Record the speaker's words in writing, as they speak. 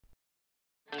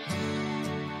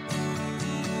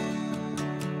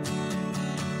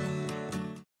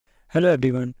Hello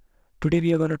everyone. Today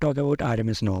we are going to talk about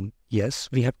RMSNorm. Yes,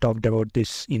 we have talked about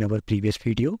this in our previous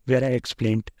video where I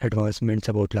explained advancements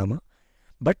about Llama,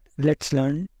 but let's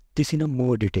learn this in a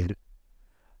more detail.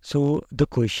 So the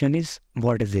question is,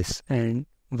 what is this and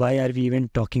why are we even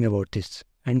talking about this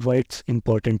and why it's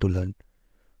important to learn?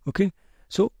 Okay,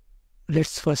 so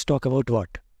let's first talk about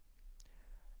what.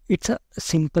 It's a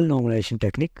simple normalization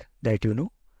technique that you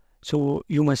know. So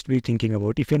you must be thinking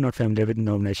about, if you're not familiar with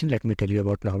normalization, let me tell you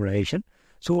about normalization.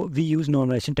 So we use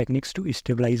normalization techniques to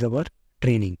stabilize our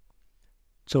training.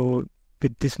 So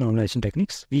with this normalization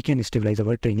techniques, we can stabilize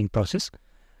our training process.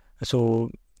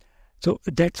 So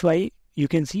that's why you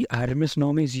can see RMS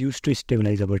norm is used to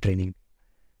stabilize our training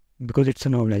because it's a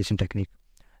normalization technique.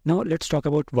 Now let's talk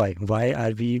about why. Why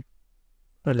are we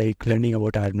like learning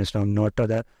about RMS norm, not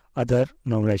other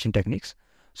normalization techniques?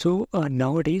 So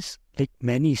nowadays, like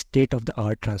many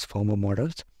state-of-the-art transformer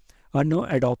models are now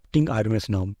adopting RMS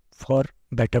norm for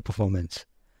better performance.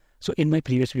 So in my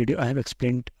previous video, I have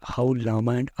explained how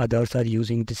Llama and others are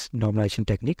using this normalization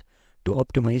technique to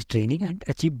optimize training and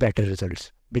achieve better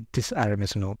results with this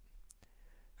RMS norm.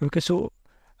 Okay, so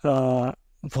uh,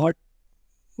 what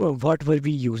what were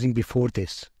we using before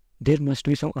this? There must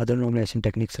be some other normalization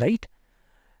techniques, right?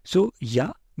 So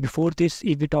yeah, before this,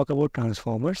 if we talk about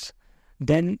transformers,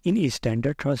 then in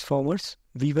standard transformers,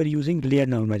 we were using layer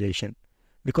normalization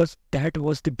because that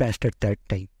was the best at that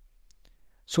time.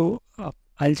 So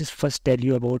I'll just first tell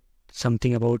you about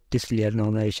something about this layer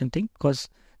normalization thing, because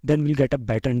then we'll get a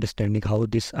better understanding how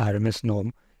this RMS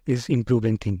norm is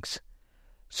improving things.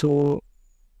 So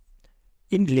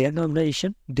in layer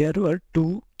normalization, there were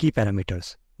two key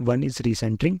parameters. One is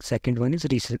recentering, second one is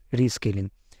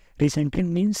rescaling. Recentering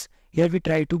means here we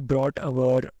try to brought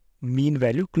our mean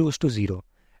value close to zero,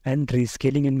 and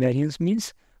rescaling invariance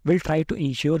means we'll try to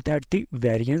ensure that the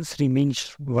variance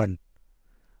remains 1.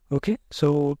 Okay,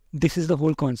 so this is the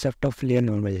whole concept of layer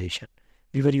normalization.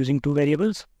 We were using two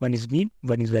variables, one is mean,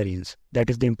 one is variance. That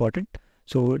is the important.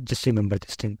 So just remember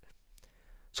this thing.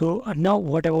 So now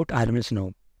what about RMS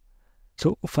norm?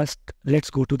 So first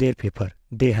let's go to their paper.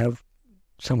 They have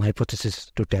some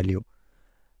hypothesis to tell you.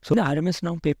 So in the RMS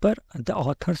norm paper, the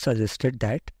author suggested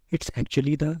that it's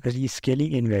actually the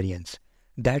rescaling invariance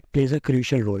that plays a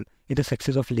crucial role in the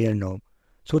success of layer norm.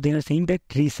 So they are saying that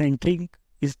recentering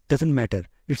doesn't matter.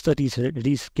 It's the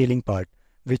rescaling part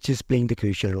which is playing the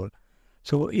crucial role.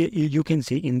 So you can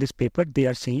see in this paper they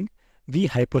are saying we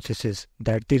hypothesis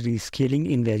that the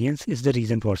rescaling invariance is the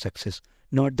reason for success,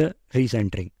 not the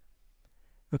recentering.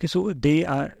 Okay, so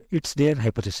it's their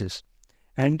hypothesis,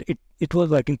 and it was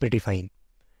working pretty fine.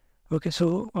 Okay,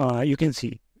 so you can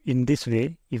see in this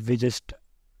way, if we just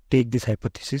take this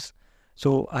hypothesis,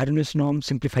 so RMS norm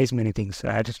simplifies many things.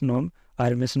 RMS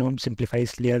norm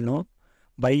simplifies layer norm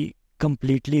by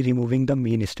completely removing the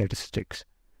mean statistics.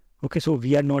 Okay, so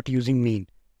we are not using mean.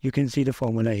 You can see the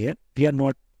formula here. We are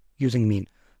not using mean.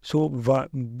 So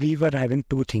we were having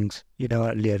two things in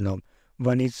our layer norm.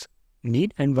 One is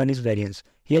mean and one is variance.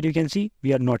 Here you can see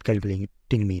we are not calculating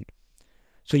mean.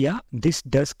 So yeah, this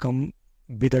does come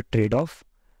with a trade-off,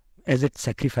 as it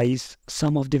sacrifices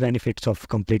some of the benefits of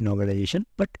complete normalization,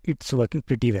 but it's working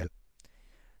pretty well.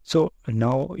 So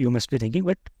now you must be thinking,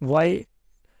 but why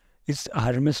is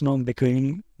RMS norm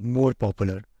becoming more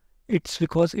popular? It's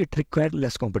because it requires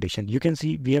less competition. You can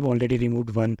see we have already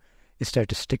removed one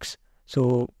statistics.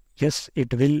 So yes,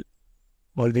 it will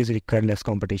always require less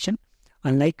competition.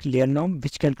 Unlike layer norm,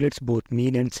 which calculates both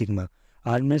mean and sigma,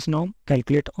 RMS norm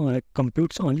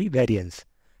computes only variance.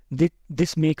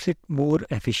 This makes it more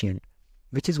efficient,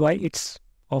 which is why it's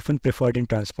often preferred in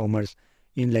transformers.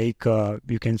 In like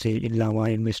you can say in Llama,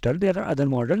 in Mistral, there are other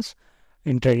models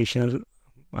in traditional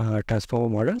transformer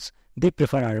models. They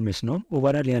prefer RMS norm over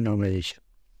a layer normalization.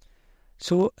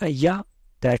 So yeah,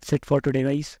 that's it for today,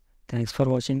 guys. Thanks for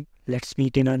watching. Let's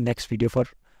meet in our next video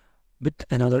with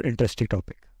another interesting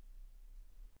topic.